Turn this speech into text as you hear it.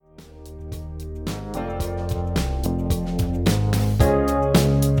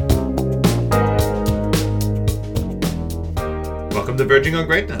to Verging on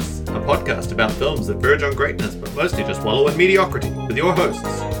Greatness, a podcast about films that verge on greatness but mostly just wallow in mediocrity, with your hosts,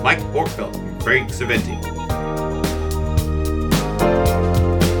 Mike Borkfeld and Craig Saventi.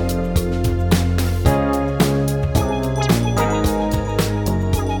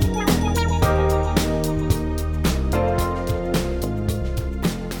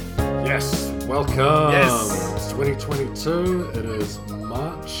 Yes, welcome. Yes. It's 2022. It is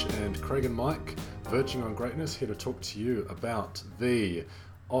March, and Craig and Mike, Verging on Greatness, here to talk to you about the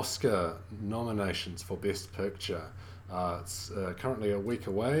Oscar nominations for Best Picture. It's currently a week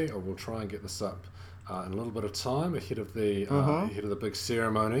away, or we'll try and get this up in a little bit of time ahead of the big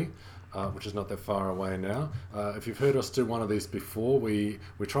ceremony, which is not that far away now. If you've heard us do one of these before, we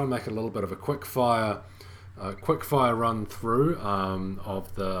try and make a little bit of a quick fire run through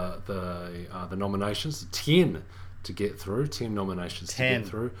of the nominations. 10 to get through. 10 nominations to get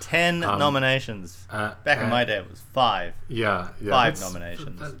through. 10 nominations. Back in my day, it was 5. Yeah. 5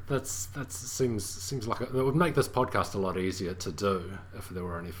 nominations. That seems like it would make this podcast a lot easier to do if there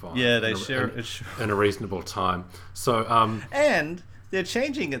were only 5. Yeah, in a reasonable time. So and they're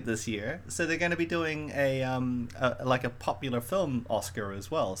changing it this year, so they're going to be doing a popular film Oscar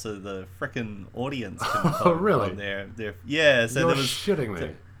as well. So the frickin' audience can vote really? on their yeah. So you're there was shitting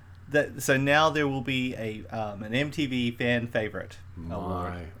me. So now there will be an MTV fan favorite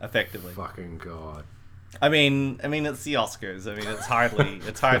award, effectively. Fucking god. I mean, it's the Oscars. I mean,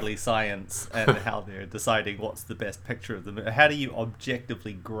 it's hardly science and how they're deciding what's the best picture of them. How do you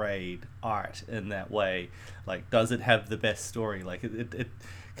objectively grade art in that way? Like, does it have the best story? Like, it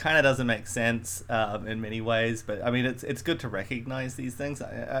kind of doesn't make sense in many ways. But I mean, it's good to recognize these things.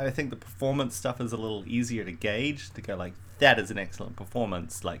 I think the performance stuff is a little easier to gauge. To go like, that is an excellent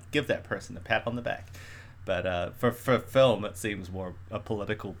performance. Like, give that person a pat on the back. But for film, it seems more a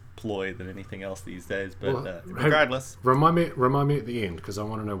political ploy than anything else these days. But regardless, remind me at the end, because I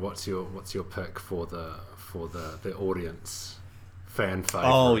want to know what's your pick for the audience fan favorite.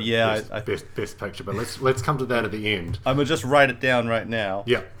 Oh yeah, best picture. But let's come to that at the end. I'm gonna just write it down right now.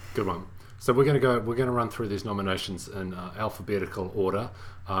 Yeah, good one. So we're gonna run through these nominations in alphabetical order.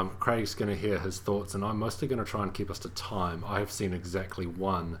 Craig's gonna hear his thoughts, and I'm mostly gonna try and keep us to time. I have seen exactly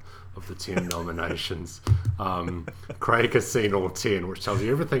one of the 10 nominations. Craig has seen all 10, which tells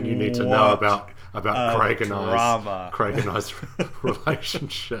you everything you need to know about Craig and I's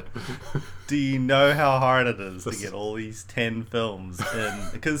relationship. Do you know how hard it is to get all these 10 films in?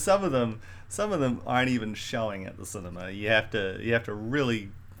 Because some of them aren't even showing at the cinema. You have to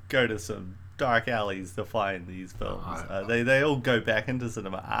really go to some dark alleys to find these films. They all go back into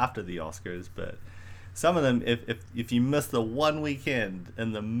cinema after the Oscars, but some of them, if you miss the one weekend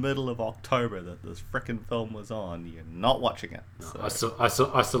in the middle of October that this frickin' film was on, you're not watching it. So. I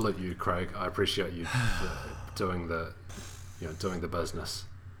salute you, Craig. I appreciate you doing the business.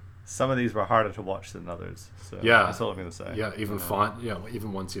 Some of these were harder to watch than others. So yeah, that's all I'm going to say. Yeah, even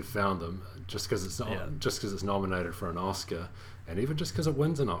once you've found them, just because it's nominated for an Oscar, and even just because it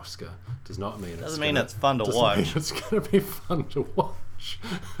wins an Oscar, does not mean it's fun to watch. It's going to be fun to watch.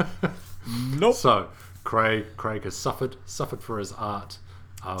 Nope. So Craig has suffered for his art.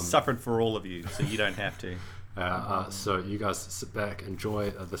 Suffered for all of you, so you don't have to. So you guys sit back,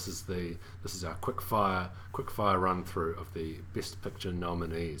 enjoy. This is our quick fire run through of the Best Picture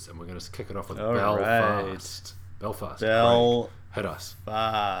nominees, and we're going to kick it off with Belfast. Craig, hit us.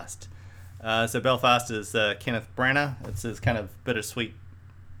 So Belfast is Kenneth Branagh. It's his kind of bittersweet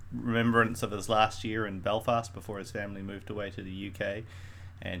remembrance of his last year in Belfast before his family moved away to the UK.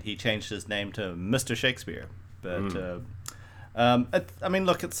 And he changed his name to Mr. Shakespeare. But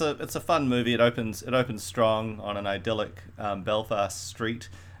look, it's a fun movie. It opens strong on an idyllic Belfast street,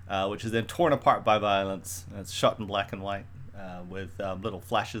 which is then torn apart by violence. And it's shot in black and white with little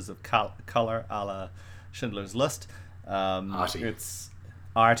flashes of color, a la Schindler's List. Arty. It's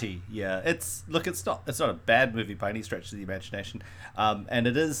arty, yeah. It's not a bad movie by any stretch of the imagination, and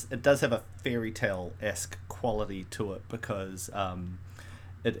it does have a fairy tale-esque quality to it because.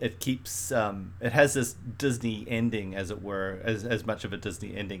 It keeps it has this Disney ending, as it were, as much of a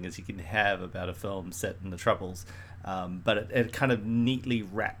Disney ending as you can have about a film set in the Troubles, but it kind of neatly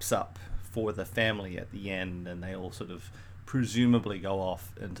wraps up for the family at the end, and they all sort of presumably go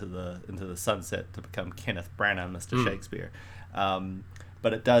off into the sunset to become Kenneth Branagh, Mr. Shakespeare,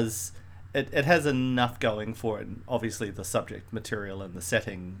 but it does. It has enough going for it, and obviously the subject material and the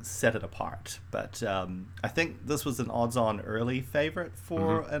setting set it apart. But I think this was an odds-on early favorite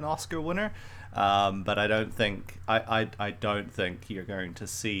for an Oscar winner. But I don't think you're going to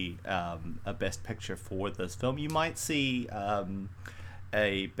see a Best Picture for this film. You might see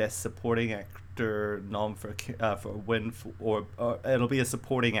a Best Supporting actor nom for a win, or it'll be a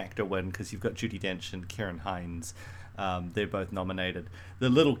supporting actor win because you've got Judi Dench and Kieran Hines. They're both nominated. The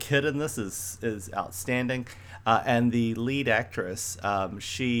little kid in this is outstanding, and the lead actress,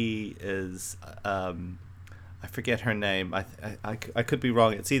 she is I forget her name. I could be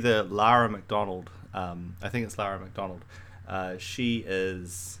wrong. It's either Lara McDonald. I think it's Lara McDonald. She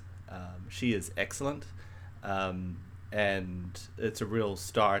is excellent, and it's a real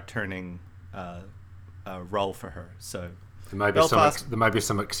star-turning role for her. So there may be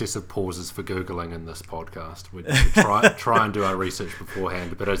some excessive pauses for Googling in this podcast. We try and do our research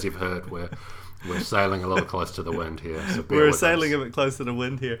beforehand, but as you've heard, we're sailing a little close to the wind here. So we're sailing a bit close to the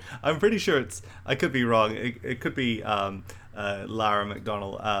wind here. I'm pretty sure I could be wrong. It could be Lara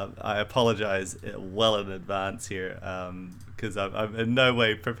McDonald. I apologize well in advance here because I'm in no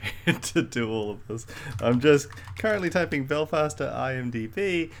way prepared to do all of this. I'm just currently typing Belfast to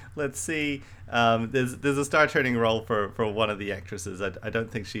IMDb. Let's see. There's a star-turning role for one of the actresses. I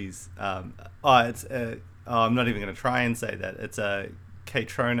don't think she's. I'm not even going to try and say that. It's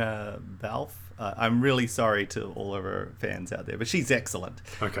Catriona Balfe. I'm really sorry to all of her fans out there, but she's excellent.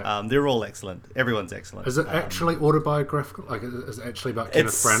 Okay. They're all excellent. Everyone's excellent. Is it actually autobiographical? Like, is it actually about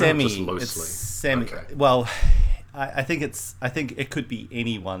Kenneth Branagh? Just loosely. It's semi. Okay. Well, I think it could be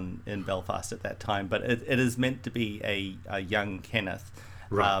anyone in Belfast at that time, but it is meant to be a young Kenneth,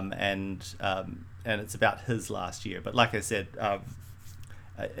 right. And it's about his last year. But like I said,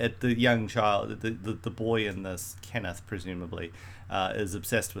 the young child, the boy in this, Kenneth, presumably, is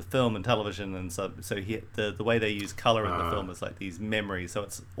obsessed with film and television, and so the way they use color in the film is like these memories. So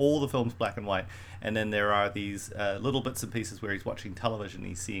it's all the film's black and white, and then there are these little bits and pieces where he's watching television.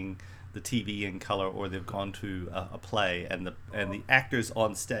 He's seeing the TV in color, or they've gone to a play, and the actors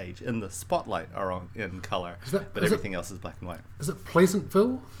on stage in the spotlight are in color, but everything else is black and white. Is it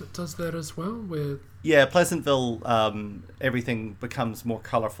Pleasantville that does that as well? Yeah, Pleasantville, everything becomes more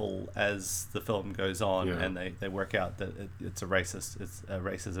colorful as the film goes on, and they work out that it's a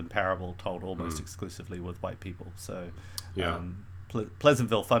racism parable told almost exclusively with white people. So,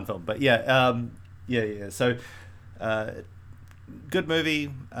 Pleasantville, fun film, but So, good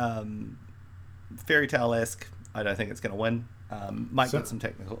movie, fairy tale-esque. I don't think it's going to win. Might get some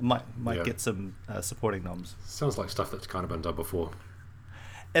technical, might get some supporting noms. Sounds like stuff that's kind of been done before.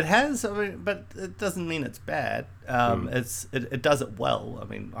 It has, but it doesn't mean it's bad. It does it well. I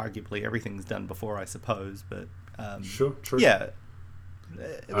mean, arguably everything's done before, I suppose. But sure, true. Yeah,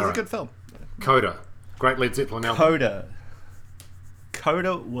 it was a good film. Coda, great Led Zeppelin album.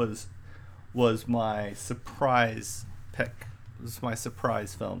 Coda was my surprise pick. It was my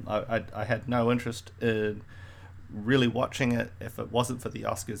surprise film. I had no interest in really watching it. If it wasn't for the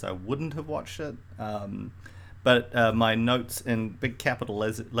Oscars, I wouldn't have watched it. But my notes in big capital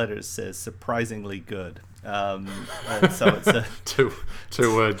letters says surprisingly good. So it's a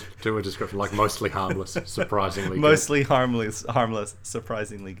two-word description, like mostly harmless, surprisingly good. Mostly harmless,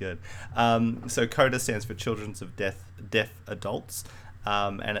 surprisingly good. So CODA stands for Children's of Deaf Adults,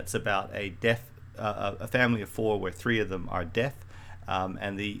 and it's about a family of four where three of them are deaf,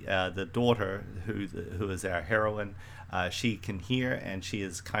 and the daughter who is our heroine. She can hear, and she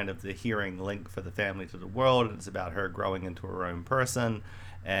is kind of the hearing link for the family to the world. And it's about her growing into her own person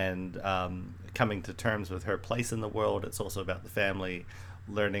and coming to terms with her place in the world. It's also about the family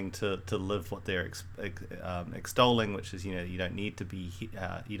learning to live what they're extolling, which is, you don't need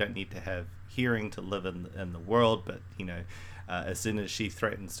to have hearing to live in the world, but as soon as she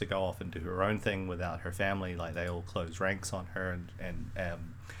threatens to go off and do her own thing without her family, like, they all close ranks on her, and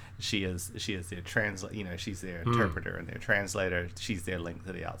she is their she's their interpreter and their translator. She's their link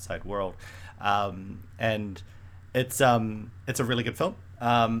to the outside world, and it's a really good film.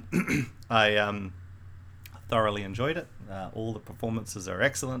 I thoroughly enjoyed it. All the performances are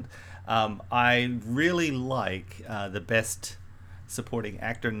excellent. I really like the best supporting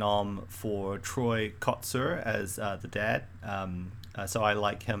actor nom for Troy Kotsur as the dad. So I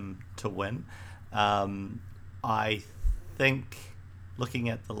like him to win. I think, looking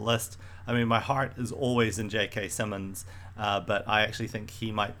at the list, I mean, my heart is always in J.K. Simmons, but I actually think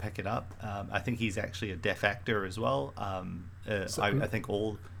he might pick it up. I think he's actually a deaf actor as well. I think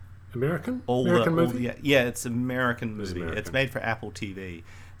American movie? Yeah, it's an American movie. It's made for Apple TV,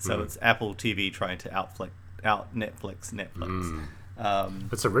 so it's Apple TV trying to out Netflix.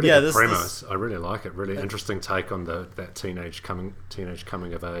 It's a really good premise. I really like it. Really interesting take on that teenage coming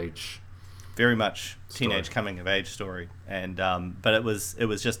of age. Very much teenage coming of age story, and but it was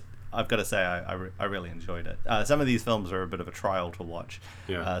just I've got to say I really enjoyed it. Some of these films are a bit of a trial to watch.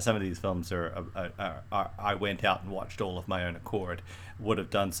 Yeah. Some of these films are I went out and watched all of my own accord. Would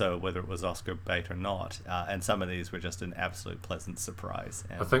have done so whether it was Oscar bait or not. And some of these were just an absolute pleasant surprise.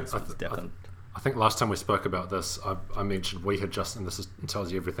 And I think last time we spoke about this, I mentioned we had just, and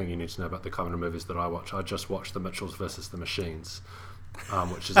tells you everything you need to know about the kind of movies that I watch. I just watched The Mitchells versus the Machines,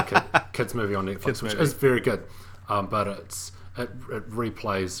 which is a kids movie on Netflix, which is very good, but it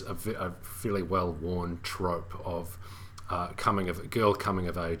replays a fairly well-worn trope of girl coming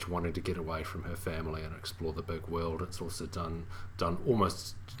of age wanting to get away from her family and explore the big world. It's also done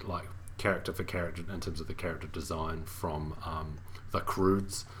almost like character for character in terms of the character design from The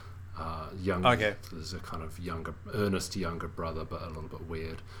Croods. There's a kind of earnest younger brother, but a little bit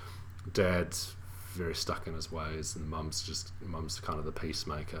weird. Dad's very stuck in his ways, and mum's kind of the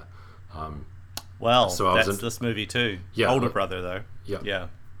peacemaker. So that's this movie too. Yeah, older brother though. Yeah.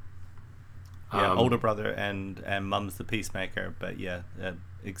 Older brother and mum's the peacemaker, but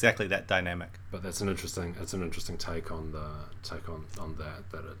exactly that dynamic. But that's an interesting take on that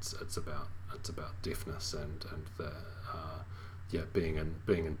it's about deafness and the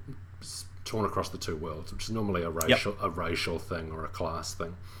being torn across the two worlds, which is normally a racial thing or a class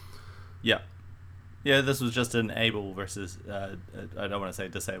thing. Yeah, this was just an able versus I don't want to say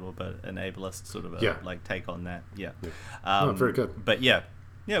disabled, but an ableist sort of take on that. Very good. But it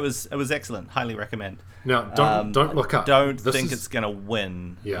was excellent. Highly recommend. Now, don't look up. It's going to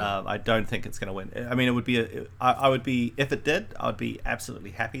win. I don't think it's going to win. I mean, it would be I would be, if it did, I would be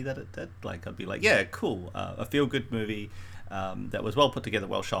absolutely happy that it did. Like, I'd be like, yeah, cool. A feel good movie that was well put together,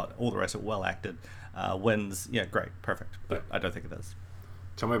 well shot. All the rest of it well acted. Wins. Yeah, great, perfect. But I don't think it is.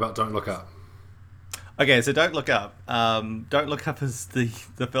 Tell me about Don't Look Up. Okay, so Don't Look Up. Don't Look Up is the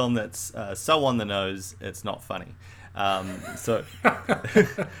film that's so on the nose it's not funny. So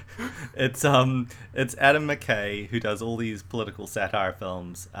it's Adam McKay who does all these political satire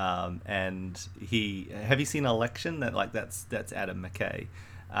films, and have you seen Election? That's Adam McKay,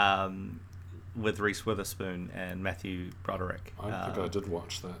 with Reese Witherspoon and Matthew Broderick. I think I did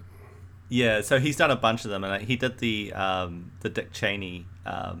watch that. Yeah, so he's done a bunch of them, and he did the Dick Cheney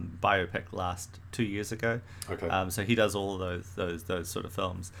biopic 2 years ago. Okay. So he does all of those sort of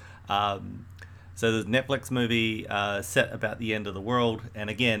films. So there's a Netflix movie set about the end of the world, and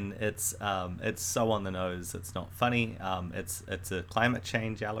again, it's so on the nose, it's not funny. It's a climate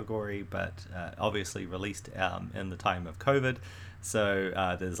change allegory, but obviously released in the time of COVID.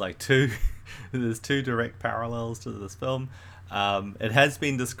 So there's two direct parallels to this film. It has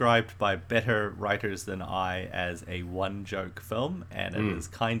been described by better writers than I as a one-joke film, and it is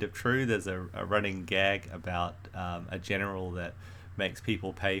kind of true. There's a running gag about a general that makes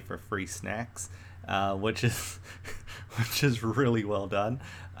people pay for free snacks, which is really well done.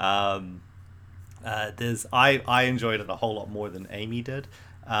 I enjoyed it a whole lot more than Amy did.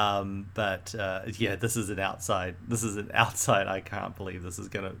 This is an outside. I can't believe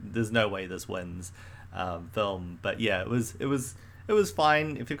there's no way this wins. Film, but yeah, it was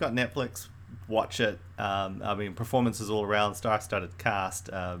fine. If you've got Netflix, watch it. I mean, performances all around, star-studded cast,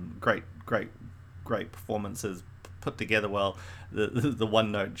 great performances put together well. The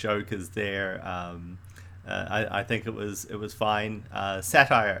one-note joke is there. I think it was fine.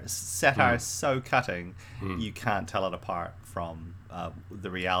 Satire so cutting, you can't tell it apart from the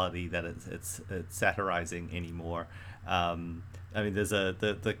reality that it's satirizing anymore. I mean, there's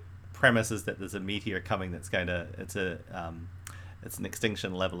the premise is that there's a meteor coming that's going to it's an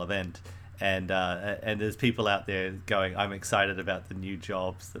extinction level event, and there's people out there going, I'm excited about the new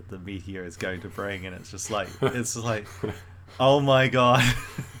jobs that the meteor is going to bring, and it's just like oh my god.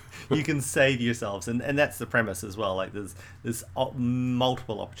 You can save yourselves, and that's the premise as well. Like there's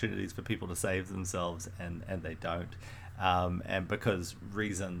multiple opportunities for people to save themselves, and they don't, and because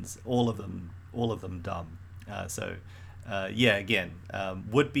reasons, all of them dumb. Again,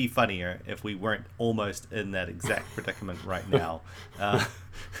 would be funnier if we weren't almost in that exact predicament right now.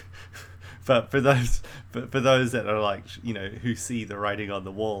 But for those that are like, who see the writing on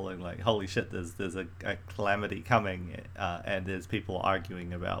the wall and like, holy shit, there's a calamity coming, and there's people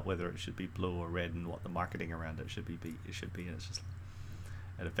arguing about whether it should be blue or red and what the marketing around it should be, and it's just,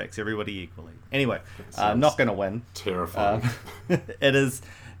 it affects everybody equally. Anyway, not going to win. Terrifying. It is.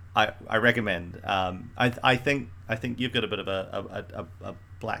 I recommend. I think you've got a bit of a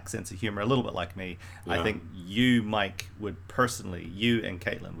black sense of humor, a little bit like me. Yeah. I think you and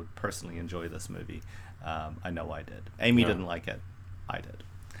Caitlin would personally enjoy this movie. I know I did. Amy didn't like it. I did.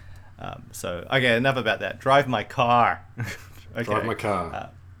 Okay, enough about that. Drive My Car. Okay. Drive My Car.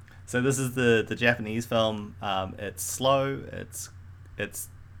 So this is the Japanese film. It's slow. It's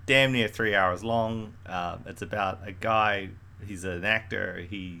damn near 3 hours long. It's about a guy. He's an actor.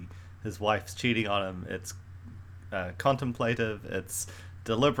 His wife's cheating on him. It's contemplative. It's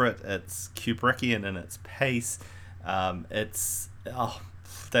deliberate. It's Kubrickian in its pace.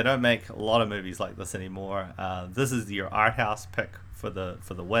 They don't make a lot of movies like this anymore. This is your art house pick for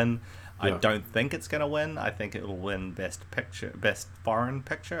the win. I don't think it's going to win. I think it will win best foreign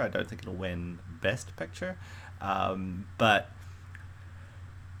picture. I don't think it'll win best picture. But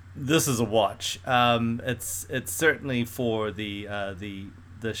this is a watch. It's certainly for the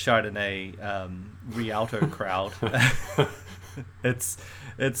Chardonnay Rialto crowd. It's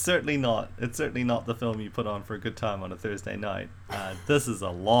certainly not the film you put on for a good time on a Thursday night. This is a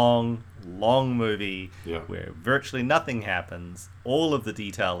long movie where virtually nothing happens. All of the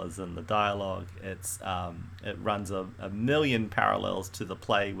detail is in the dialogue. It runs a million parallels to the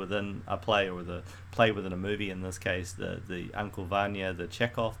play within a play, or the play within a movie. In this case, the Uncle Vanya, the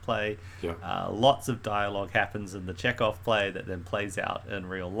Chekhov play. Lots of dialogue happens in the Chekhov play that then plays out in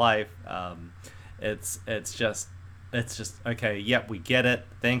real life. It's just okay. Yep, we get it.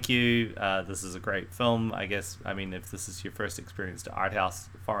 Thank you. This is a great film. I guess. I mean, if this is your first experience to art house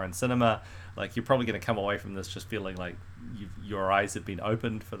foreign cinema, like, you're probably going to come away from this just feeling like your eyes have been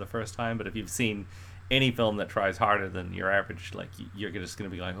opened for the first time. But if you've seen any film that tries harder than your average, like, you're just going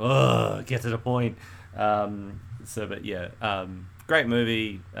to be going, oh, get to the point. Great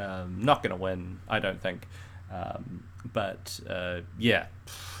movie. Not going to win, I don't think.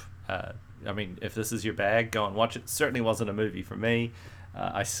 I mean, if this is your bag, go and watch it. Certainly wasn't a movie for me.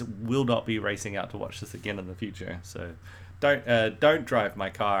 I will not be racing out to watch this again in the future. So don't drive my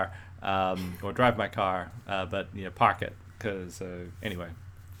car, or drive my car, but park it. Because anyway,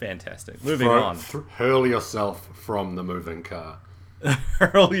 fantastic. Moving on. Hurl yourself from the moving car.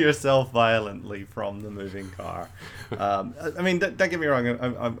 Hurl yourself violently from the moving car. I mean, don't get me wrong.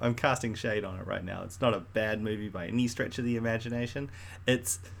 I'm casting shade on it right now. It's not a bad movie by any stretch of the imagination.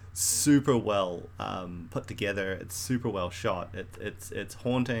 It's super well put together. It's super well shot. It's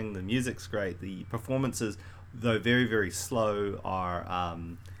haunting. The music's great. The performances, though very, very slow, are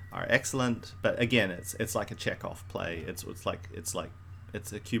excellent. But again, it's like a Chekhov play. It's a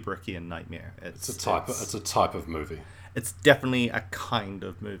Kubrickian nightmare. It's a type of movie. It's definitely a kind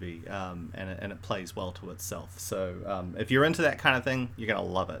of movie, and it plays well to itself. So if you're into that kind of thing, you're gonna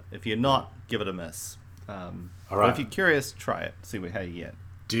love it. If you're not, give it a miss. All right. But if you're curious, try it. See how you get.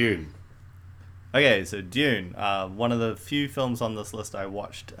 Dune. Okay, so Dune, one of the few films on this list I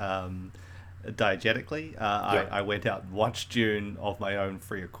watched diegetically. I went out and watched Dune of my own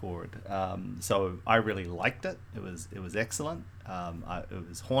free accord. So I really liked it. It was excellent. It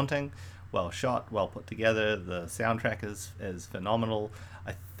was haunting, well shot, well put together. The soundtrack is phenomenal.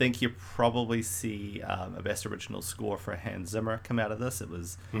 I think you probably see a best original score for Hans Zimmer come out of this. It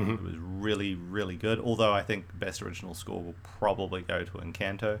was really, really good. Although I think best original score will probably go to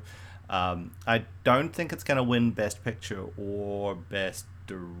Encanto. I don't think it's going to win Best Picture or Best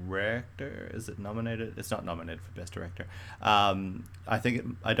Director. Is it nominated? It's not nominated for Best Director. I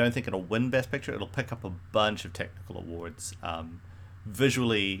don't think it'll win Best Picture. It'll pick up a bunch of technical awards.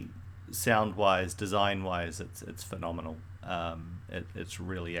 Visually, sound-wise, design-wise, it's phenomenal. It's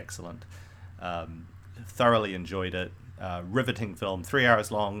really excellent. Thoroughly enjoyed it. Riveting film. 3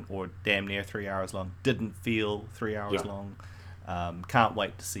 hours long, or damn near 3 hours long. Didn't feel 3 hours long. Can't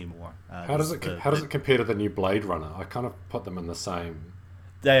wait to see more. How does it compare to the new Blade Runner? I kind of put them in the same.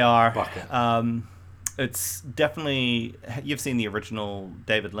 They are. Bucket. It's definitely. You've seen the original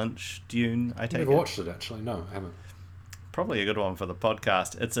David Lynch Dune, I take it? I've never watched it, actually. No, I haven't. Probably a good one for the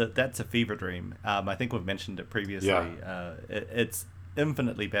podcast. That's a fever dream. I think we've mentioned it previously. Yeah. It's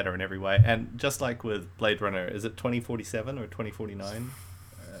infinitely better in every way. And just like with Blade Runner, is it 2047 or 2049?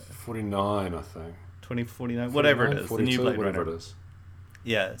 49, I think. 2049, whatever it is, 42, the new Blade whatever Runner. it is.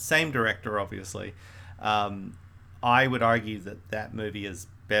 Yeah, same director, obviously. I would argue that movie is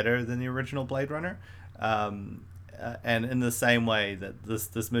better than the original Blade Runner, and in the same way that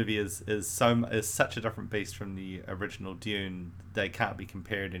this movie is such a different beast from the original Dune, they can't be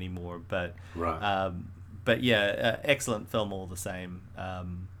compared anymore. But right. But yeah, excellent film all the same.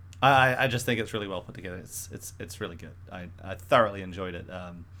 I just think it's really well put together. It's really good. I thoroughly enjoyed it.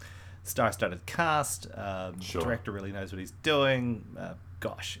 Star-studded cast. Sure. Director really knows what he's doing.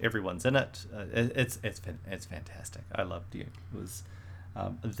 Gosh, everyone's in it. It's fantastic. I loved Dune. It was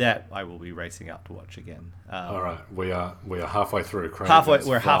that I will be racing out to watch again. All right, we are halfway through. Craig.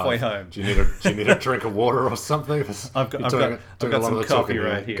 We're halfway home. Do you need a drink of water or something? I've got some coffee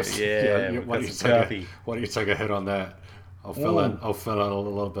right here. Yeah, why don't you take a hit on that? I'll fill in a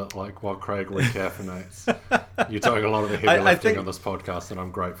little bit like while Craig recaffeinates. You're doing a lot of the heavy lifting on this podcast, and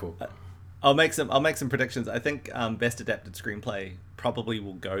I'm grateful. I'll make some predictions. I think best adapted screenplay probably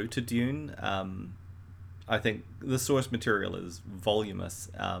will go to Dune. I think the source material is voluminous.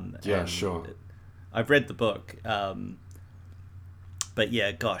 Yeah, sure. I've read the book, but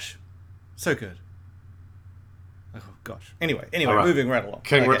yeah, gosh, so good. Oh gosh. Anyway, right. Moving right along.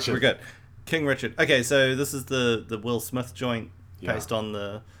 King Richard. We're good. King Richard. Okay, so this is the Will Smith joint based on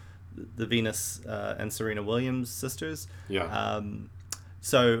the Venus and Serena Williams sisters. Yeah.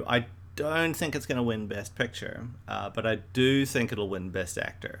 So I don't think it's going to win Best Picture, but I do think it'll win Best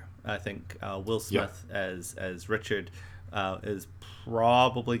Actor. I think Will Smith as Richard is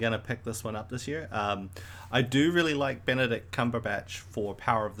probably going to pick this one up this year. I do really like Benedict Cumberbatch for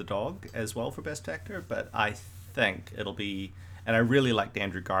Power of the Dog as well for Best Actor, but I think it'll be... And I really liked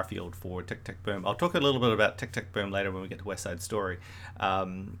Andrew Garfield for Tick, Tick, Boom. I'll talk a little bit about Tick, Tick, Boom later when we get to West Side Story.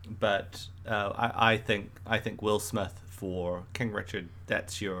 But I think Will Smith for King Richard,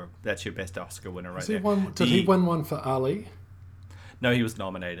 that's your best Oscar winner right there. Did he win one for Ali? No, he was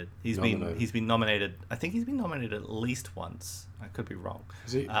nominated. He's been nominated. I think he's been nominated at least once. I could be wrong.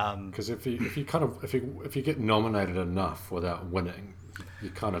 Because if you get nominated enough without winning,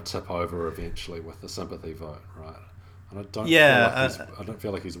 you kind of tip over eventually with the sympathy vote, right? And I don't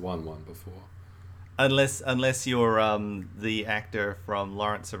feel like he's won one before. Unless you're the actor from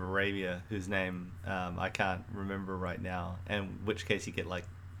Lawrence of Arabia, whose name I can't remember right now, in which case you get like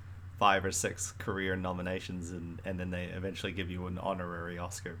 5 or 6 career nominations, and then they eventually give you an honorary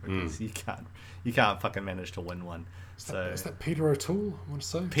Oscar because you can't fucking manage to win one. Is that Peter O'Toole? I want to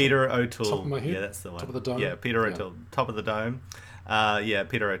say Peter O'Toole. Top of my head. Yeah, that's the one. Top of the dome. Yeah, Peter O'Toole. Top of the dome.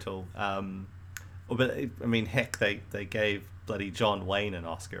 Peter O'Toole. But I mean, heck, they gave bloody John Wayne an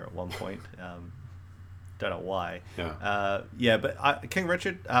Oscar at one point. Don't know why. Yeah. But King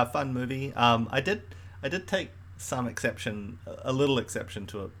Richard, fun movie. I did take some exception, a little exception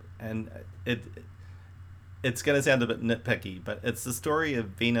to it, and it's going to sound a bit nitpicky, but it's the story of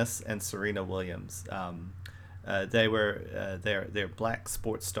Venus and Serena Williams. They're black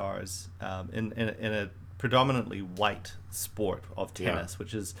sports stars in a predominantly white sport of tennis,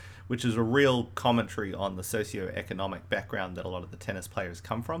 which is a real commentary on the socioeconomic background that a lot of the tennis players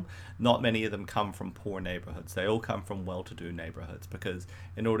come from. Not many of them come from poor neighborhoods. They all come from well-to-do neighborhoods, because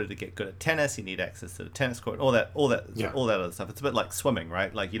in order to get good at tennis, you need access to the tennis court, all that other stuff. It's a bit like swimming,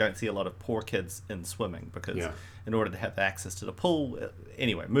 right? Like, you don't see a lot of poor kids in swimming because in order to have access to the pool.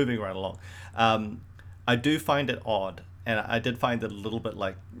 Anyway, moving right along. I do find it odd, and I did find it a little bit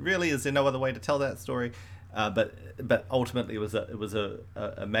like, really, is there no other way to tell that story? But ultimately it was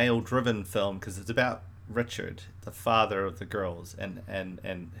a male-driven film, because it's about Richard, the father of the girls,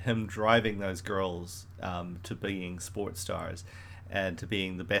 and him driving those girls to being sports stars and to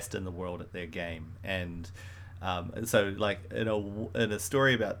being the best in the world at their game. And so, like, in a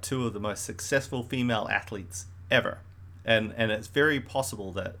story about 2 of the most successful female athletes ever, and it's very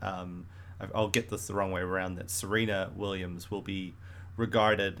possible that I'll get this the wrong way around, that Serena Williams will be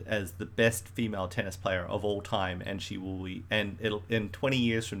regarded as the best female tennis player of all time, and she will be, and it'll, in 20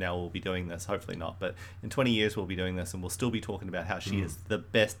 years from now we'll be doing this, hopefully not, but in 20 years we'll be doing this, and we'll still be talking about how she is the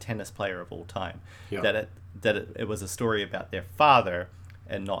best tennis player of all time. That it was a story about their father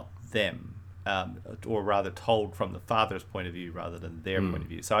and not them, or rather told from the father's point of view rather than their point of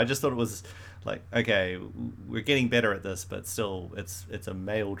view. So I just thought it was like, okay, we're getting better at this, but still it's a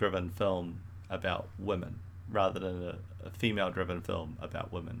male-driven film about women rather than a female-driven film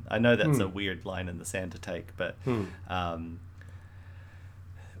about women. I know that's a weird line in the sand to take, but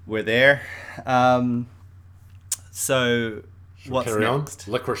we're there. So what's next?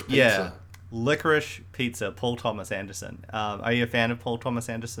 Licorice Pizza. Yeah, Licorice Pizza, Paul Thomas Anderson. Are you a fan of Paul Thomas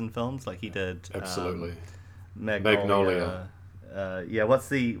Anderson films? Like, he did absolutely Magnolia. What's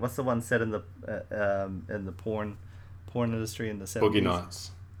the one set in the porn industry in the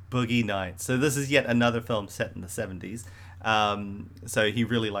 70s? Boogie Nights. So this is yet another film set in the 70s. So he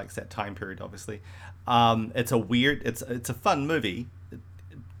really likes that time period, obviously. It's a fun movie,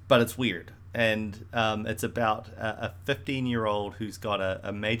 but it's weird. And it's about a 15-year-old who's got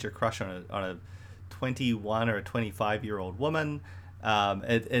a major crush on a 21 or a 25-year-old woman.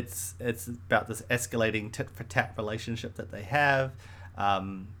 It's about this escalating tit-for-tat relationship that they have.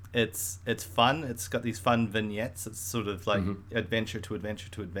 It's fun. It's got these fun vignettes. It's sort of like adventure to adventure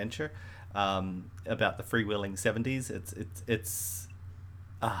to adventure, about the freewheeling 70s. It's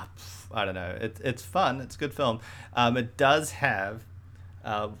I don't know. It's fun. It's a good film. It does have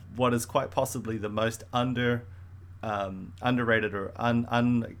what is quite possibly the most underrated or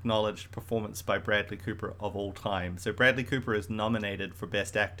unacknowledged performance by Bradley Cooper of all time. So Bradley Cooper is nominated for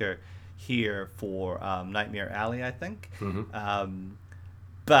Best Actor here for Nightmare Alley, I think. Mm-hmm.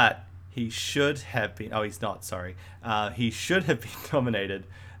 But he should have been. Oh, he's not. Sorry. He should have been nominated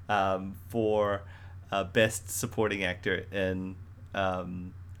for Best Supporting Actor in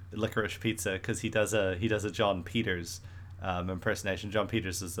Licorice Pizza, because he does a John Peters impersonation. John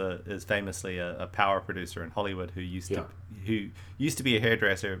Peters is famously a power producer in Hollywood who used to be a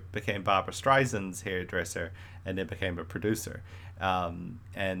hairdresser, became Barbra Streisand's hairdresser, and then became a producer.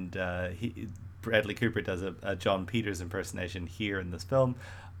 Bradley Cooper does a John Peters impersonation here in this film.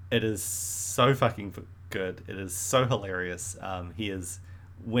 It is so fucking good. It is so hilarious.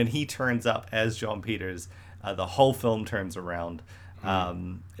 When he turns up as John Peters, the whole film turns around.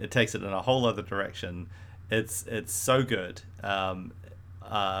 It takes it in a whole other direction. It's so good.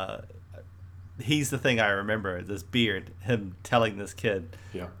 He's the thing I remember. This beard, him telling this kid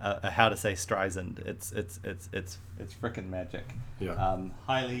how to say Streisand. It's freaking magic. Yeah.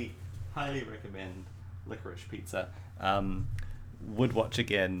 Highly recommend Licorice Pizza. Would watch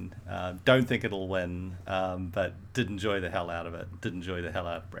again. Don't think it'll win, but did enjoy the hell out of it. Did enjoy the hell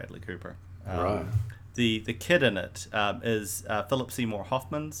out of Bradley Cooper. Right. The kid in it is Philip Seymour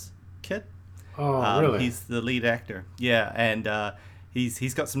Hoffman's kid. Oh, really? He's the lead actor. Yeah, and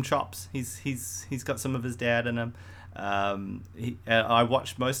he's got some chops. He's got some of his dad in him. I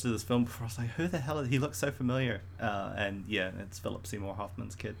watched most of this film before. I was like, who the hell is he? Looks so familiar. And yeah, it's Philip Seymour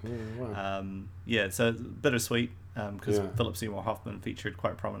Hoffman's kid. Oh, wow. Yeah, so bittersweet because Yeah. Philip Seymour Hoffman featured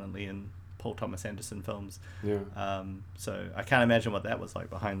quite prominently in Paul Thomas Anderson films. Yeah. So I can't imagine what that was like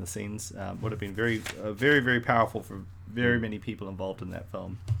behind the scenes. Would have been very, very powerful for very many people involved in that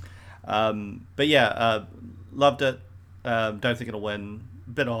film. But yeah, loved it. Don't think it'll win.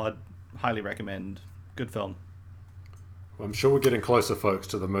 Bit odd. Highly recommend. Good film. Well, I'm sure we're getting closer, folks,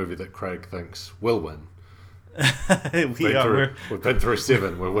 to the movie that Craig thinks will win. We've been through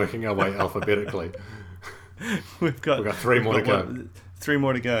 7. We're working our way alphabetically. We've got 3 more to go. 3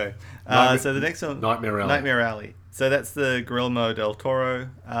 more to go. So the next one, Nightmare Alley. So that's the Guillermo del Toro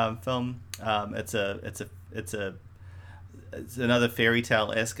film. It's another fairy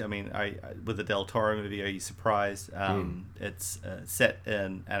tale-esque. I mean, with the Del Toro movie, are you surprised? It's set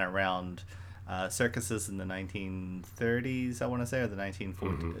in and around circuses in the 1930s, I want to say, or the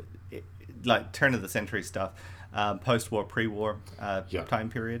 1940s, like turn of the century stuff, post-war, pre-war time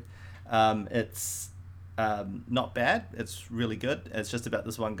period. It's not bad. It's really good. It's just about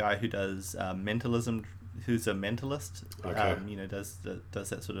this one guy who does mentalism, who's a mentalist. Okay. Does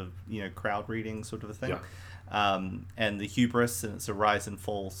that sort of crowd reading sort of a thing. Yeah. And the hubris, and it's a rise and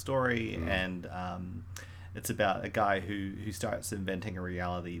fall story, and it's about a guy who starts inventing a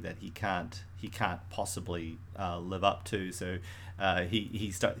reality that he can't possibly live up to. So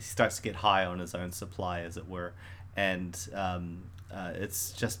he starts to get high on his own supply, as it were, and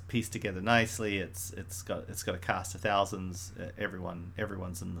it's just pieced together nicely. It's got a cast of thousands.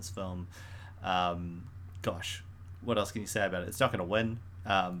 Everyone's in this film. Gosh, what else can you say about it? It's not going to win,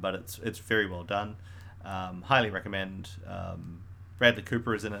 but it's very well done. Highly recommend. Bradley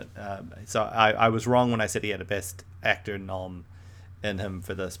Cooper is in it. So I was wrong when I said he had a Best Actor nom in him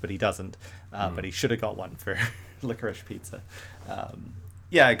for this, but he doesn't. But he should have got one for Licorice Pizza.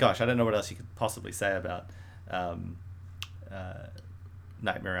 Yeah, gosh, I don't know what else you could possibly say about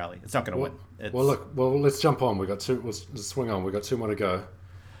Nightmare Alley. It's not going to win. Let's jump on. We got 2. Let's swing on. We got 2 more to go.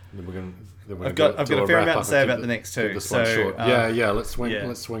 And then I've got a fair amount to say about the next 2. So let's swing.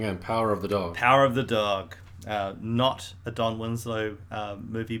 Let's swing in. Power of the Dog. Power of the Dog. Not a Don Winslow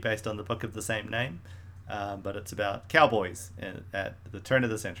movie based on the book of the same name, but it's about cowboys at the turn of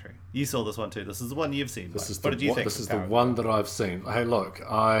the century. You saw this one too. This is the one you've seen. What did you think? This is the one that I've seen. Hey, look,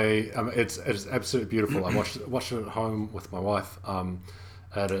 it's absolutely beautiful. I watched it at home with my wife.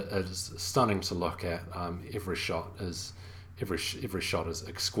 It is stunning to look at. Every shot is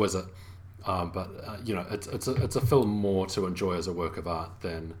exquisite. It's a film more to enjoy as a work of art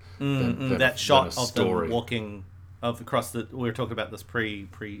than that shot than a of story. them walking across the. We were talking about this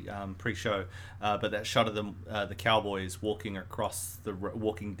pre-show, but that shot of them, the cowboys walking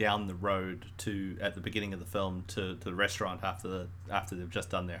down the road at the beginning of the film to the restaurant after they've just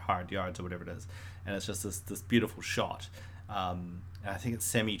done their hard yards or whatever it is, and it's just this beautiful shot. I think it's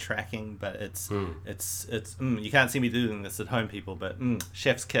semi-tracking, but it's you can't see me doing this at home, people, but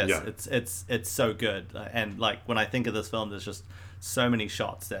chef's kiss. Yeah. It's so good, and like when I think of this film, there's just so many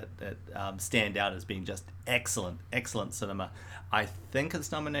shots that stand out as being just excellent cinema. I think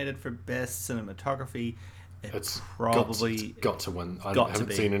it's nominated for Best Cinematography. It's probably got to win. I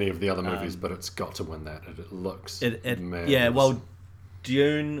haven't seen any of the other movies, but it's got to win that. It looks amazing. Yeah, well,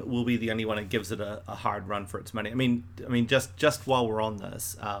 Dune will be the only one that gives it a hard run for its money. I mean, just while we're on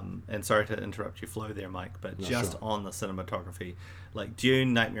this, and sorry to interrupt your flow there, Mike, but No, just sure. on the cinematography, like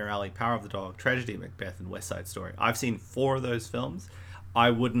Dune, Nightmare Alley, Power of the Dog, Tragedy of Macbeth, and West Side Story. I've seen 4 of those films. I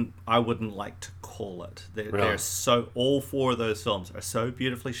wouldn't like to call it. They're so, all 4 of those films are so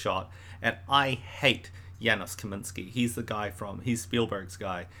beautifully shot, and I hate Janusz Kaminski. He's Spielberg's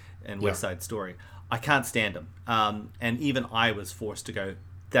guy in West Side Story. I can't stand him. And even I was forced to go,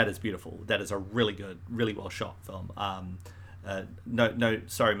 that is beautiful. That is a really good, really well shot film. No,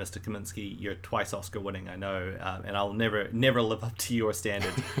 sorry, Mr. Kaminski, you're twice Oscar winning, I know, and I'll never live up to your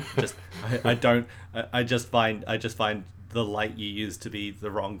standard. I just find the light you use to be the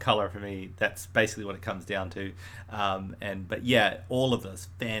wrong color for me. That's basically what it comes down to. But yeah, all of this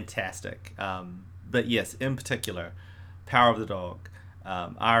fantastic. But yes, in particular, Power of the Dog,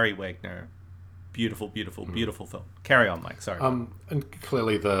 Ari Wegner, beautiful film. Carry on, Mike. Sorry. And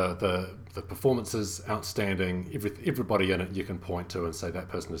clearly the performance is outstanding. Everybody in it you can point to and say that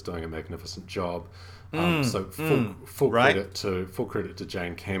person is doing a magnificent job. So full right. credit to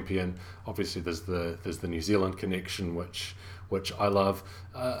Jane Campion. Obviously, there's the New Zealand connection, which I love.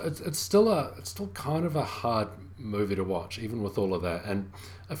 It's still kind of a hard movie to watch, even with all of that. And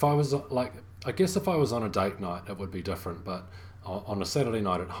if I was I guess if I was on a date night, it would be different. But on a Saturday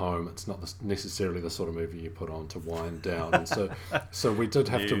night at home, it's not necessarily the sort of movie you put on to wind down. And so we did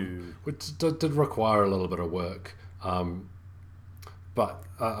have to, which did require a little bit of work. But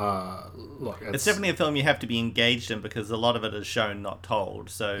look, it's definitely a film you have to be engaged in, because a lot of it is shown, not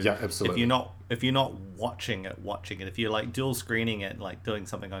told. So yeah, absolutely. if you're not watching it, if you're like dual screening it, like doing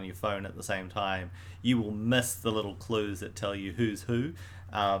something on your phone at the same time, you will miss the little clues that tell you who's who.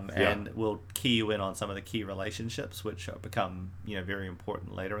 And will key you in on some of the key relationships, which become very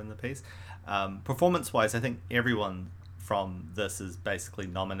important later in the piece. Performance-wise, I think everyone from this is basically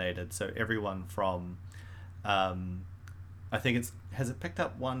nominated. So everyone from, I think has it picked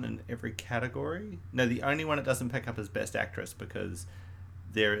up one in every category? No, the only one it doesn't pick up is Best Actress, because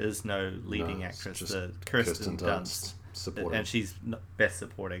there is no leading actress. The Kirsten Dunst. Supporting. And she's Best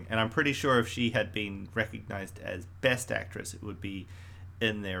Supporting. And I'm pretty sure if she had been recognized as Best Actress, it would be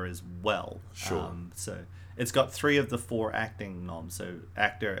in there as well. Sure. So it's got 3 of the 4 acting noms. So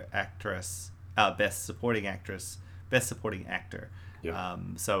actor, actress, Best Supporting Actress, Best Supporting Actor. Yeah.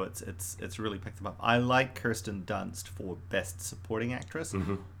 So it's really picked them up. I like Kirsten Dunst for Best Supporting Actress.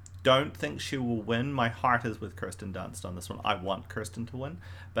 Mm-hmm. Don't think she will win. My heart is with Kirsten Dunst on this one. I want Kirsten to win,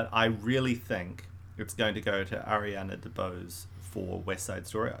 but I really think it's going to go to Ariana DeBose for West Side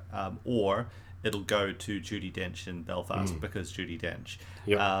Story, or it'll go to Judi Dench in Belfast because Judi Dench.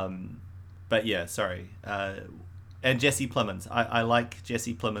 Yep. But yeah, sorry. And Jesse Plemons. I like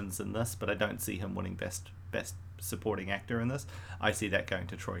Jesse Plemons in this, but I don't see him winning best supporting actor in this. I see that going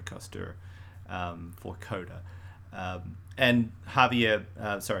to Troy Koster for Coda. And Javier,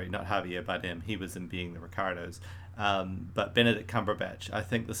 sorry, not Javier Bardem. He was in Being the Ricardos. But Benedict Cumberbatch. I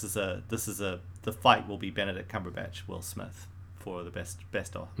think the fight will be Benedict Cumberbatch, Will Smith for the best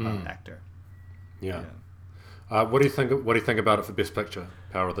actor. Yeah. What do you think about it for Best Picture?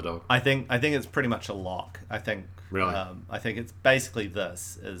 Power of the Dog. I think it's pretty much a lock. I think really. I think it's basically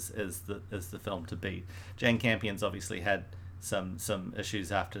this is the film to beat. Jane Campion's obviously had some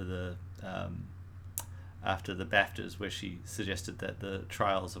issues after the BAFTAs, where she suggested that the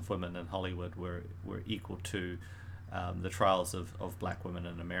trials of women in Hollywood were equal to the trials of black women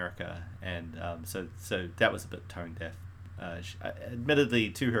in America, and so that was a bit tone deaf.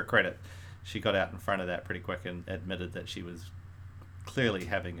 Admittedly, to her credit, she got out in front of that pretty quick and admitted that she was clearly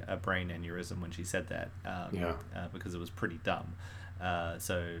having a brain aneurysm when she said that, because it was pretty dumb.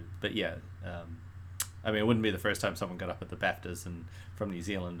 But yeah, I mean, it wouldn't be the first time someone got up at the BAFTAs and from New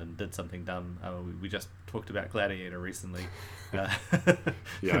Zealand and did something dumb. We just talked about Gladiator recently.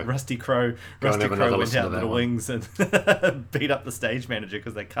 Rusty Crowe went out to the wings and beat up the stage manager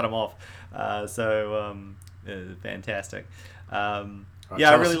because they cut him off. Fantastic. I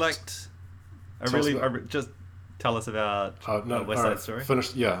really liked. Just tell us about West Side Story.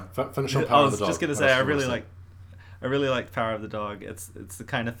 Finish on Power of the Dog. I was just going to say, I really liked Power of the Dog. It's the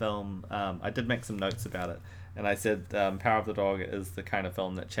kind of film, I did make some notes about it, and I said Power of the Dog is the kind of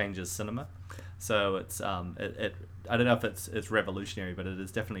film that changes cinema. So it's I don't know if it's revolutionary, but it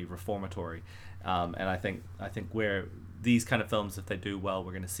is definitely reformatory. And I think where these kind of films, if they do well,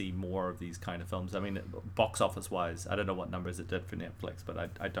 we're going to see more of these kind of films. I mean, box office wise, I don't know what numbers it did for Netflix, but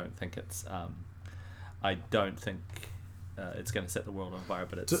I don't think it's going to set the world on fire.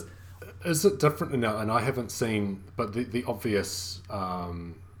 But it's is it different now? And I haven't seen, but the obvious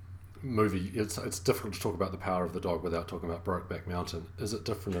movie, it's difficult to talk about The Power of the Dog without talking about Brokeback Mountain. Is it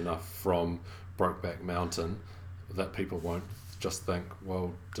different enough from Brokeback Mountain that people won't just think,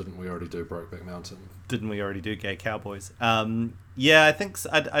 well, didn't we already do Brokeback Mountain? Didn't we already do Gay Cowboys? Yeah, I think so.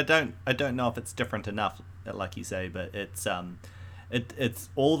 I don't know if it's different enough, like you say, but it's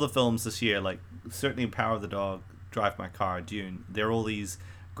all the films this year, like certainly Power of the Dog, Drive My Car, Dune. They're all these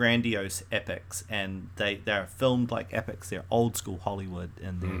grandiose epics, and they're filmed like epics. They're old school Hollywood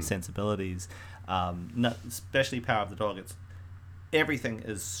in their sensibilities. Especially Power of the Dog. Everything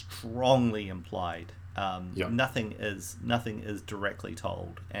is strongly implied. Nothing is directly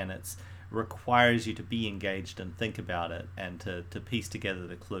told, and it's requires you to be engaged and think about it and to piece together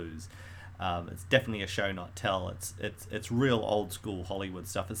the clues. It's definitely a show not tell. It's real old school Hollywood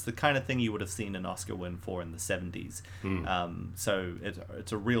stuff. It's the kind of thing you would have seen an Oscar win for in the 70s. So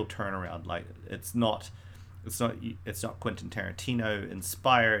it's a real turnaround. Like it's not Quentin Tarantino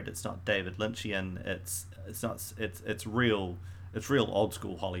inspired. It's not David Lynchian. It's real old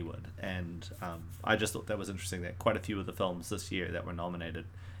school Hollywood. And I just thought that was interesting that quite a few of the films this year that were nominated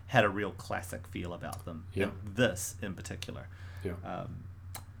had a real classic feel about them. Yeah. This in particular. Yeah.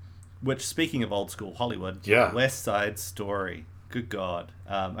 Which, speaking of old school Hollywood, Yeah. West Side Story. Good God.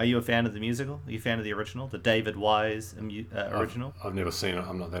 Are you a fan of the musical? Are you a fan of the original? The David Wise original? I've never seen it.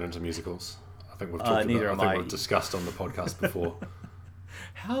 I'm not that into musicals. I think we've we've discussed on the podcast before.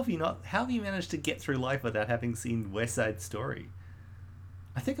 How have you managed to get through life without having seen West Side Story?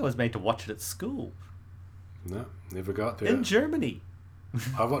 I think I was made to watch it at school. No, never got there. In Germany.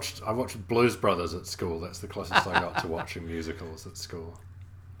 I watched Blues Brothers at school. That's the closest I got to watching musicals at school.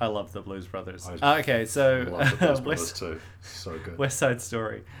 I love the Blues Brothers. I so love the Blues Brothers too. So good. West Side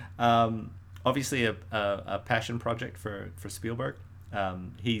Story. Obviously a passion project for Spielberg.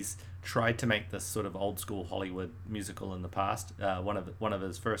 He's tried to make this sort of old school Hollywood musical in the past. One of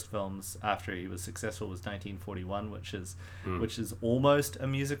his first films after he was successful was 1941, which is almost a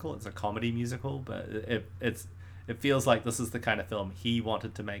musical. It's a comedy musical, but it feels like this is the kind of film he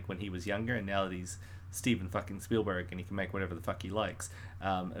wanted to make when he was younger, and now that he's Steven fucking Spielberg and he can make whatever the fuck he likes,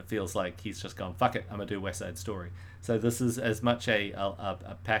 it feels like he's just gone, fuck it, I'm gonna do West Side Story. So this is as much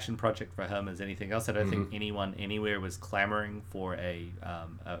a passion project for him as anything else. I don't think anyone anywhere was clamoring for a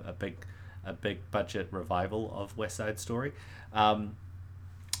big budget revival of West Side Story,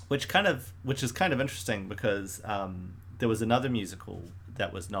 which is kind of interesting because there was another musical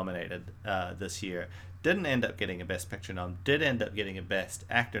that was nominated this year. Didn't end up getting a Best Picture nom. Did end up getting a Best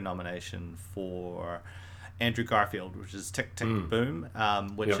Actor nomination for Andrew Garfield, which is Tick, Tick, Boom,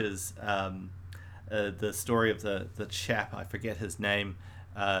 which is the story of the chap, I forget his name,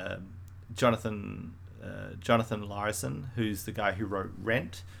 Jonathan Larson, who's the guy who wrote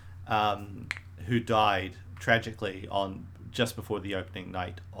Rent, who died tragically on just before the opening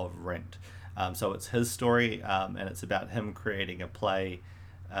night of Rent. So it's his story, and it's about him creating a play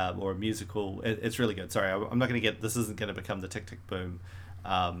or a musical. It's really good. Sorry, I'm not going to this isn't going to become the Tick Tick Boom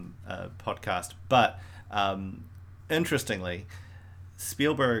podcast, but interestingly,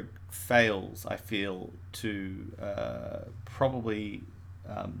 Spielberg fails, I feel, to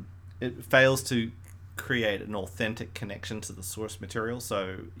it fails to create an authentic connection to the source material.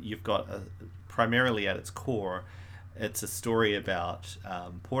 So you've got primarily at its core, it's a story about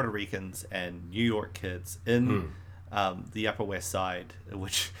Puerto Ricans and New York kids in the Upper West Side,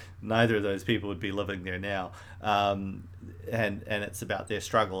 which neither of those people would be living there now, and it's about their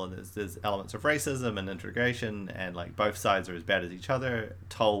struggle, and there's elements of racism and integration, and like both sides are as bad as each other,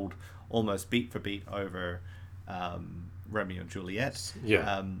 told almost beat for beat over Romeo and Juliet,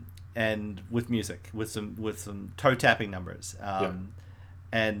 and with music, with some toe tapping numbers,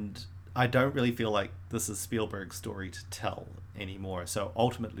 and I don't really feel like this is Spielberg's story to tell anymore. So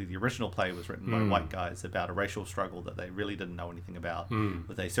ultimately, the original play was written by white guys about a racial struggle that they really didn't know anything about,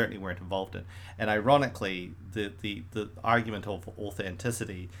 but they certainly weren't involved in. And ironically, the argument of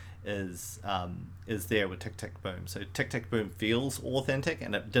authenticity is there with Tick Tick Boom. So Tick Tick Boom feels authentic,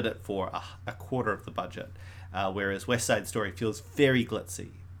 and it did it for a quarter of the budget, whereas West Side Story feels very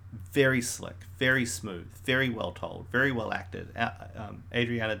glitzy, very slick, very smooth, very well told, very well acted.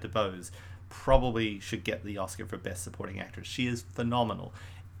 Adriana DeBose probably should get the Oscar for Best Supporting Actress. She is phenomenal.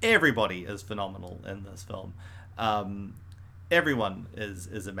 Everybody is phenomenal in this film. Everyone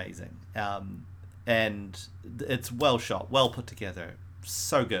is amazing. And it's well shot, well put together,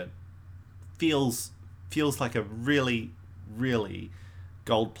 so good. Feels like a really, really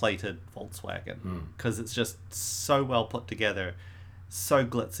gold-plated Volkswagen, because it's just so well put together. so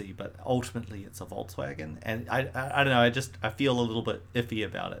glitzy, but ultimately it's a Volkswagen, and I don't know. I feel a little bit iffy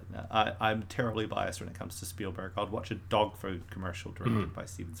about it. I'm terribly biased when it comes to Spielberg. I'd watch a dog food commercial directed by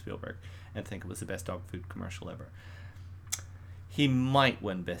Steven Spielberg and think it was the best dog food commercial ever. He might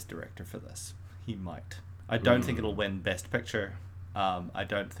win Best Director for this. He might. I don't think it'll win Best Picture. I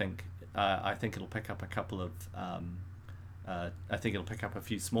don't think. I think it'll pick up a couple of. I think it'll pick up a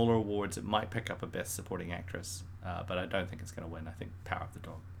few smaller awards. It might pick up a Best Supporting Actress, but I don't think it's going to win. I think Power of the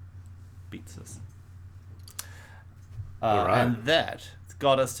Dog beats this. All right. And that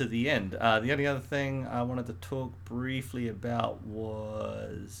got us to the end. The only other thing I wanted to talk briefly about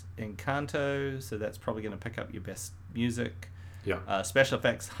was Encanto. So that's probably going to pick up your Best Music. Yeah. Special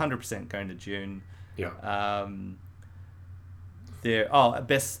effects, 100% going to June. Yeah.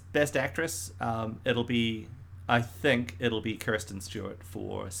 Best Actress. I think it'll be Kirsten Stewart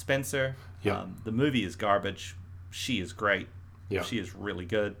for Spencer. Yeah. The movie is garbage. She is great. Yeah. She is really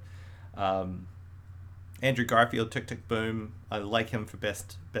good. Andrew Garfield, Tick Tick Boom. I like him for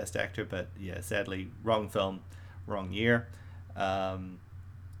best actor, but yeah, sadly, wrong film, wrong year.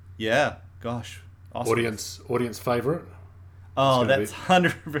 Yeah, gosh. Awesome. Audience favorite. Oh, that's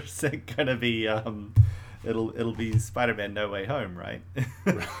 100% gonna be. It'll be Spider-Man: No Way Home, right?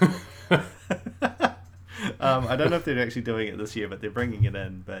 I don't know if they're actually doing it this year, but they're bringing it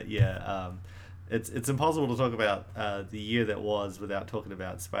in. But yeah, it's impossible to talk about the year that was without talking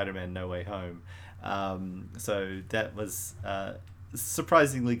about Spider-Man: No Way Home. So that was a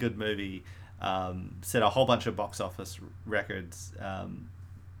surprisingly good movie. Set a whole bunch of box office records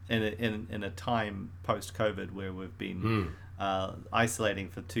in a time post-COVID where we've been isolating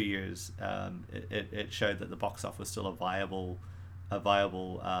for 2 years. It showed that the box office was still a viable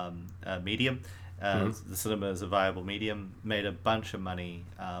medium. The cinema is a viable medium. Made a bunch of money.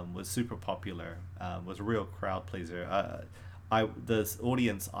 Was super popular. Was a real crowd pleaser. The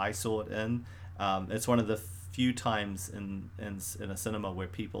audience I saw it in. It's one of the few times in a cinema where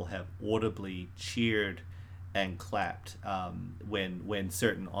people have audibly cheered and clapped when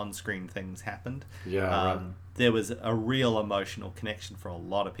certain on-screen things happened. Yeah, right. There was a real emotional connection for a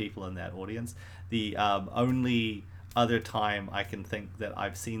lot of people in that audience. The only other time I can think that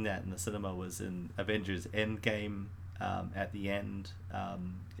I've seen that in the cinema was in Avengers Endgame at the end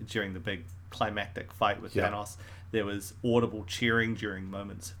during the big climactic fight with Thanos. There was audible cheering during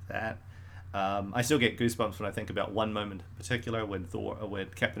moments of that. I still get goosebumps when I think about one moment in particular when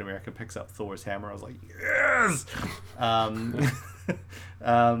Captain America picks up Thor's hammer. I was like, yes!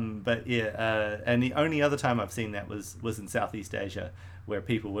 But yeah, and the only other time I've seen that was in Southeast Asia, where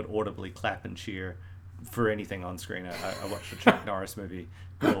people would audibly clap and cheer for anything on screen. I watched a Chuck Norris movie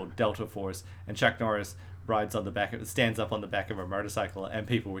called Delta Force, and Chuck Norris stands up on the back of a motorcycle, and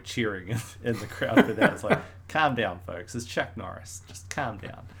people were cheering in the crowd for that. It's like, calm down, folks. It's Chuck Norris. Just calm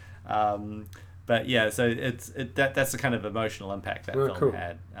down. But yeah, so that's the kind of emotional impact that film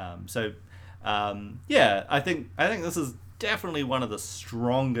had. Yeah, I think this is definitely one of the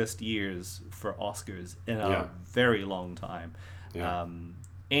strongest years for Oscars in a very long time. Yeah.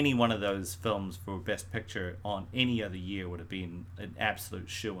 Any one of those films for Best Picture on any other year would have been an absolute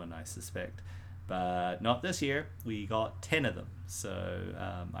shoo-in, I suspect. But not this year. We got 10 of them. So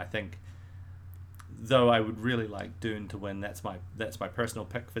I think, though I would really like Dune to win, that's my personal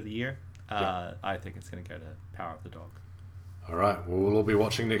pick for the year. I think it's going to go to Power of the Dog. All right. Well, we'll all be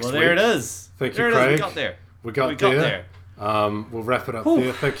watching next week. Well, there it is. Thank you, Craig. We got there. We got there. We'll wrap it up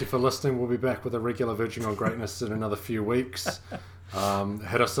there. Thank you for listening. We'll be back with a regular Verging on Greatness in another few weeks.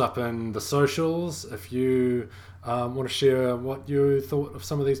 Hit us up in the socials if you want to share what you thought of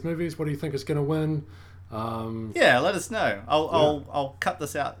some of these movies. What do you think is going to win? Let us know. I'll cut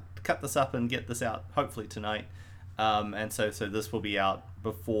this up and get this out hopefully tonight. And so this will be out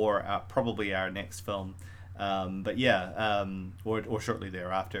before probably our next film. But yeah, or shortly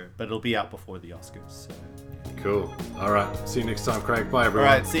thereafter. But it'll be out before the Oscars. So. Cool. All right. See you next time, Craig. Bye, everyone.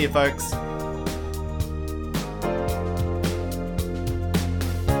 All right. See you, folks.